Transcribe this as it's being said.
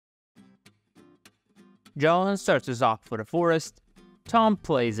John starts us off with a forest, Tom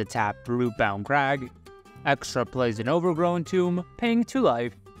plays a tapped root-bound crag, Extra plays an overgrown tomb, paying 2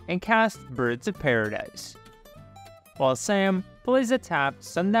 life, and casts Birds of Paradise, while Sam plays a tapped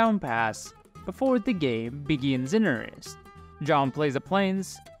Sundown Pass before the game begins in earnest. John plays a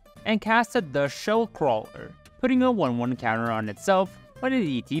Plains, and casts a Dust Shell Crawler, putting a 1/1 counter on itself when it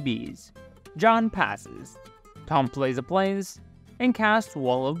ETBs. John passes. Tom plays a Plains, and casts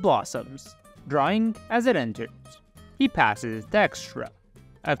Wall of Blossoms, drawing as it enters. He passes to Extra.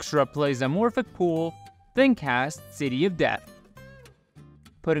 Extra plays a Morphic Pool, then casts City of Death,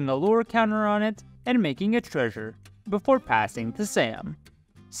 putting a lore counter on it and making a treasure, before passing to Sam.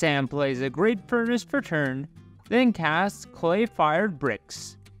 Sam plays a Great Furnace for turn, then casts Clay-Fired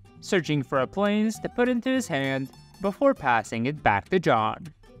Bricks, searching for a Plains to put into his hand before passing it back to John.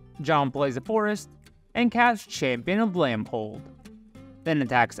 John plays a Forest, and casts Champion of Lamphold, then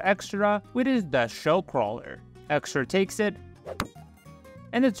attacks Extra with his Dust Shell Crawler. Extra takes it,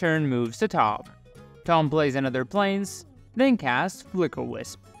 and the turn moves to Tom. Tom plays another Plains, then casts Flicker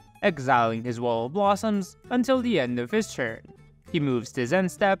Wisp, exiling his Wall of Blossoms until the end of his turn. He moves to his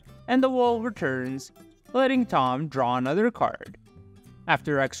end step, and the wall returns, letting Tom draw another card.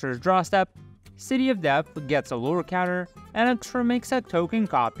 After Extra's draw step, City of Death gets a lore counter, and Extra makes a token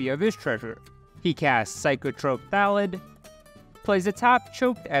copy of his treasure. He casts Psychotrope Thallid, plays a tapped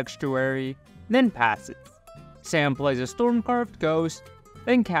Choked Estuary, then passes. Sam plays a Stormcarved Ghost,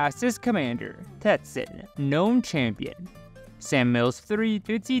 then casts his commander, Tetzin, Gnome Champion. Sam mills 3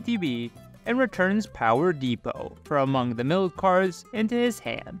 to TTB and returns Power Depot from among the milled cards into his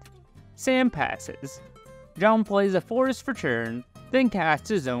hand. Sam passes. John plays a Forest for turn, then casts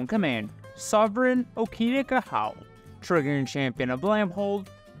his own commander, Sovereign Okinec Ahau, triggering Champion of Lamphold,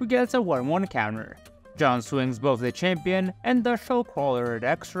 who gets a 1/1 counter. John swings both the Champion and the Shell Crawler at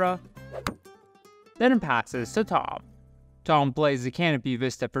Extra, then passes to Tom. Tom plays the Canopy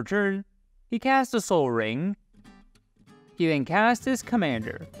Vista for turn, he casts a Soul Ring, he then casts his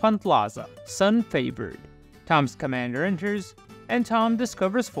commander, Pantlaza, Sun Favored. Tom's commander enters, and Tom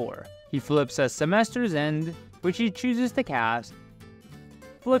discovers 4. He flips a Semester's End, which he chooses to cast,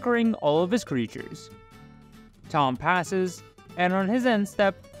 flickering all of his creatures. Tom passes, and on his end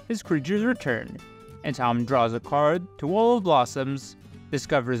step, his creatures return, and Tom draws a card to Wall of Blossoms,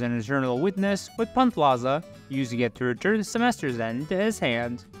 discovers an Eternal Witness with Pantlaza, using it to return Semester's End to his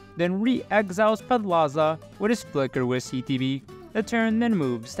hand, then re-exiles Pantlaza with his Flicker Wisp ETB. The turn then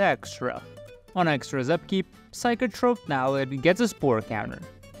moves to Extra. On Extra's upkeep, Psychotrope Thallid gets a Spore counter.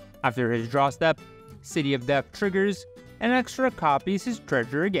 After his draw step, City of Death triggers, and Extra copies his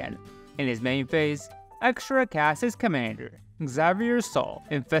treasure again. In his main phase, Extra casts his commander, Xavier Sal,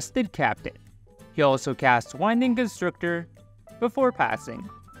 Infested Captain. He also casts Winding Constructor before passing.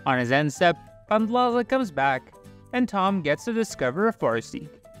 On his end step, Pantlaza comes back, and Tom gets to discover a Farseek,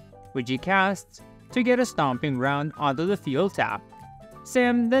 which he casts to get a Stomping Ground onto the field tap.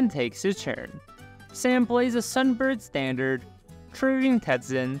 Sam then takes his turn. Sam plays a Sunbird Standard, triggering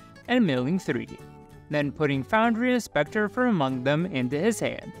Tetzin and milling 3, then putting Foundry and Spectre from among them into his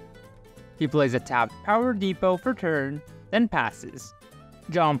hand. He plays a tapped Power Depot for turn, then passes.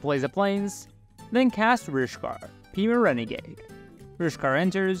 John plays a Plains, then casts Rishkar, Pima Renegade. Rishkar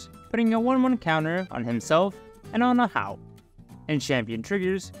enters, putting a 1/1 counter on himself and on Ahau, and Champion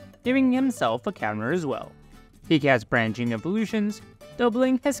triggers, giving himself a counter as well. He casts Branching Evolutions,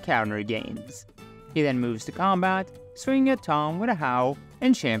 doubling his counter gains. He then moves to combat, swinging at Tom with Ahau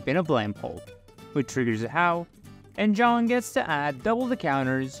and Champion of Lamphold, which triggers Ahau, and John gets to add double the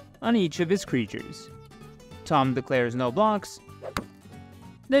counters on each of his creatures. Tom declares no blocks,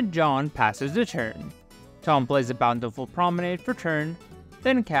 then John passes the turn. Tom plays a Bountiful Promenade for turn,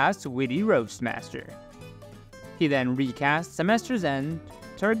 then casts Witty Roastmaster. He then recasts Semester's End,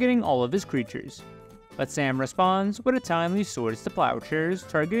 targeting all of his creatures, but Sam responds with a timely Swords to Plowshares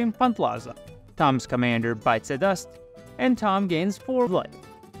targeting Pantlaza. Tom's commander bites the dust, and Tom gains 4 life.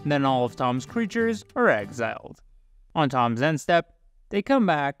 Then all of Tom's creatures are exiled. On Tom's end step, they come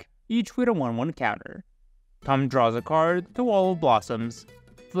back, each with a 1/1 counter. Tom draws a card to Wall of Blossoms,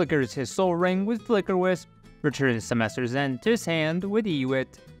 flickers his Soul Ring with Flicker Wisp, returns Semester's End to his hand with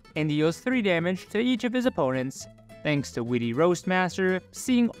Ewit, and deals 3 damage to each of his opponents, thanks to Witty Roastmaster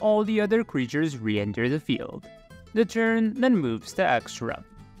seeing all the other creatures re-enter the field. The turn then moves to Extra.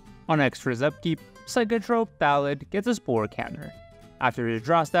 On Extra's upkeep, Psychotrope Thallid gets a Spore counter. After his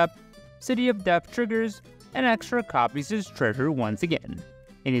draw step, City of Death triggers, and Extra copies his treasure once again.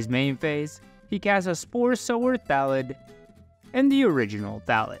 In his main phase, he casts a Spore Sower Thallid and the original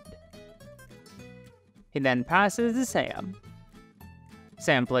Thallid. He then passes to Sam.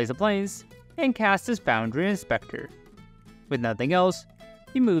 Sam plays a Plains, and casts his Foundry Inspector. With nothing else,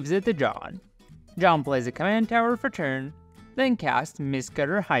 he moves it to John. John plays a command tower for turn, then casts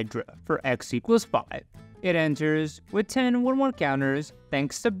Mistcutter Hydra for X equals 5. It enters with 10 1/1 counters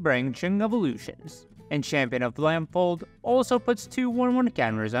thanks to Branching Evolutions, and Champion of Lampfold also puts 2 1/1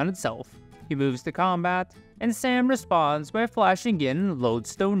 counters on itself. He moves to combat, and Sam responds by flashing in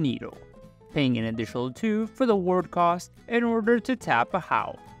Lodestone Needle, paying an additional 2 for the ward cost in order to tap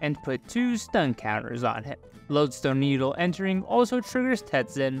Ahau and put 2 stun counters on him. Lodestone Needle entering also triggers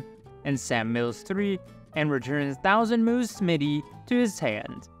Tetzin, and Sam mills 3 and returns 1000 moves Smitty to his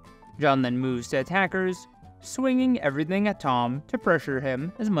hand. John then moves to attackers, swinging everything at Tom to pressure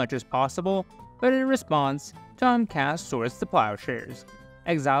him as much as possible, but in response, Tom casts Swords to Plowshares,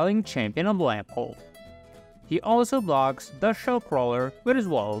 exiling Champion of Lamphold. He also blocks the Shellcrawler with his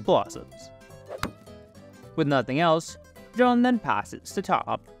Wall of Blossoms. With nothing else, John then passes to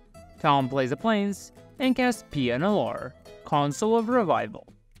Tom. Tom plays a Plains and casts Pia Nalar, Consul of Revival,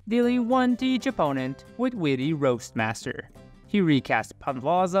 dealing 1 to each opponent with Witty Roastmaster. He recasts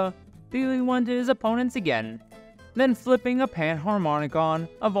Pantlaza, dealing 1 to his opponents again, then flipping a Panharmonicon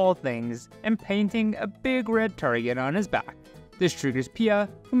of all things and painting a big red target on his back. This triggers Pia,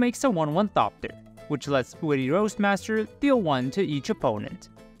 who makes a 1/1 Thopter, which lets Witty Roastmaster deal 1 to each opponent.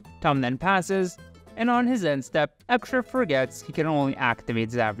 Tom then passes, and on his end step, Extra forgets he can only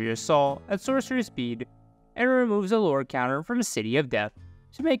activate Xavier Sal at sorcery speed, and removes a lore counter from City of Death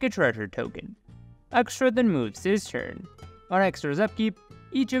to make a treasure token. Extra then moves to his turn. On Extra's upkeep,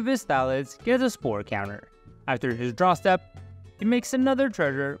 each of his Thalids gets a spore counter. After his draw step, he makes another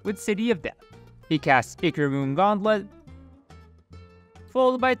treasure with City of Death. He casts Ichormoon Gauntlet,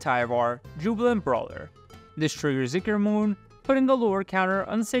 followed by Tyvar, Jubilant Brawler. This triggers Ichormoon, putting a lore counter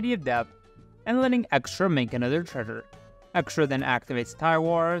on City of Death, and letting Extra make another treasure. Extra then activates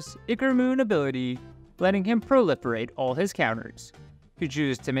Tyvar's Ichormoon ability, letting him proliferate all his counters. He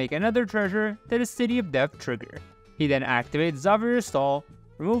chooses to make another treasure that is City of Death trigger. He then activates Xavier Sal,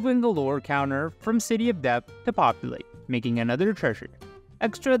 removing the lore counter from City of Death to populate, making another treasure.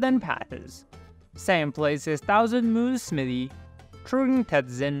 Extra then passes. Sam plays his 1000 moves Smithy, triggering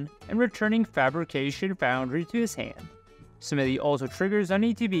Tetzin and returning Fabrication Foundry to his hand. Smithy also triggers on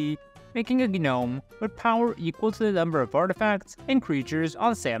ETB, making a Gnome with power equal to the number of artifacts and creatures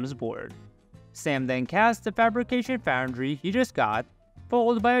on Sam's board. Sam then casts the Fabrication Foundry he just got,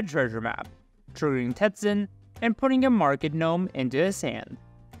 followed by a treasure map, triggering Tetzin and putting a Market Gnome into his hand.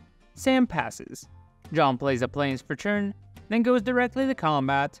 Sam passes. John plays a Plains for turn, then goes directly to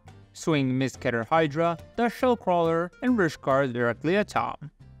combat, swinging Mistcutter Hydra, the Shellcrawler, and Rishkar directly at Tom.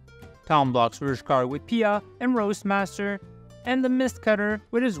 Tom blocks Rishkar with Pia and Roastmaster, and the Mistcutter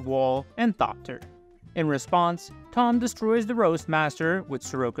with his Wall and Thopter. In response, Tom destroys the Roastmaster with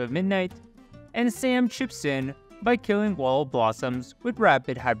Soroka of Midnight, and Sam chips in by killing Wall of Blossoms with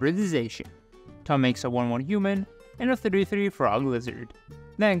Rapid Hybridization. Tom makes a 1/1 human and a 3/3 frog lizard.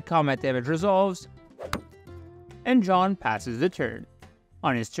 Then combat damage resolves, and John passes the turn.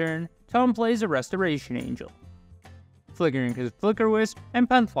 On his turn, Tom plays a Restoration Angel, flickering his Flicker Wisp and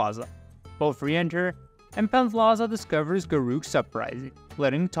Pantlaza. Both re-enter, and Pantlaza discovers Garruk's Uprising,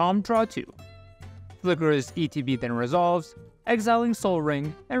 letting Tom draw 2. Flicker's ETB then resolves, exiling Soul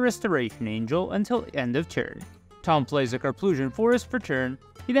Ring and Restoration Angel until end of turn. Tom plays a Carplusian Forest for turn,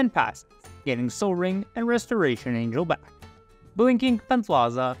 he then passes, getting Soul Ring and Restoration Angel back, blinking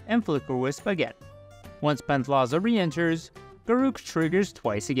Pantlaza and Flicker Wisp again. Once Pantlaza re-enters, Garruk triggers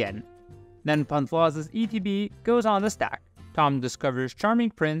twice again. Then Pantlaza's ETB goes on the stack. Tom discovers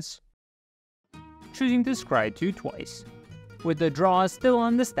Charming Prince, choosing to scry 2 twice. With the draw still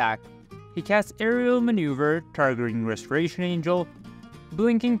on the stack, he casts Aerial Maneuver, targeting Restoration Angel,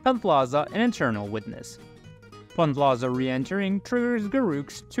 blinking Pantlaza and Eternal Witness. Pantlaza re-entering triggers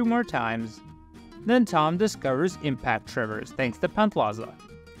Garruk's 2 more times. Then Tom discovers Impact Tremors thanks to Pantlaza.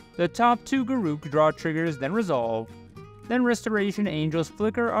 The top 2 Garruk draw triggers then resolve. Then Restoration Angel's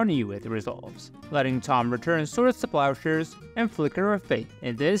Flicker on Ewith resolves, letting Tom return Swords to Plowshares and Flicker of Fate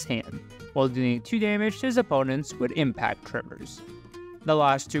into his hand, while dealing 2 damage to his opponents with Impact Tremors. The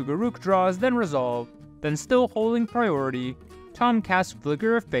last 2 Garruk draws then resolve, then still holding priority, Tom casts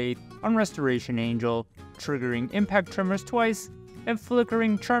Flicker of Fate on Restoration Angel, triggering Impact Tremors twice, and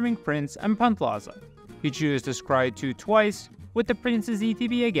flickering Charming Prince and Pantlaza. He chooses to scry 2 twice, with the Prince's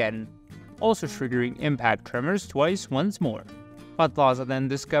ETB again, also triggering Impact Tremors twice once more. Pantlaza then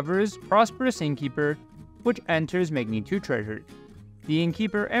discovers Prosperous Innkeeper, which enters making 2 treasures. The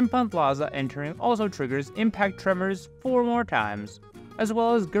Innkeeper and Pantlaza entering also triggers Impact Tremors 4 more times, as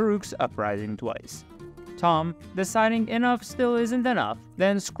well as Garruk's Uprising twice. Tom, deciding enough still isn't enough,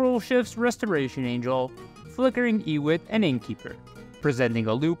 then scroll shifts Restoration Angel, flickering Ewit and Innkeeper, presenting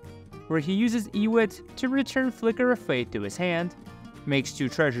a loop where he uses Ewit to return Flicker of Fate to his hand, makes 2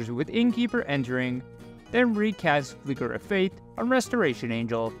 treasures with Innkeeper entering, then recasts Flicker of Fate on Restoration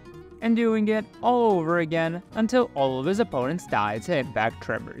Angel, and doing it all over again until all of his opponents die to impact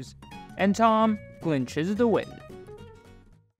Tremors, and Tom clinches the win.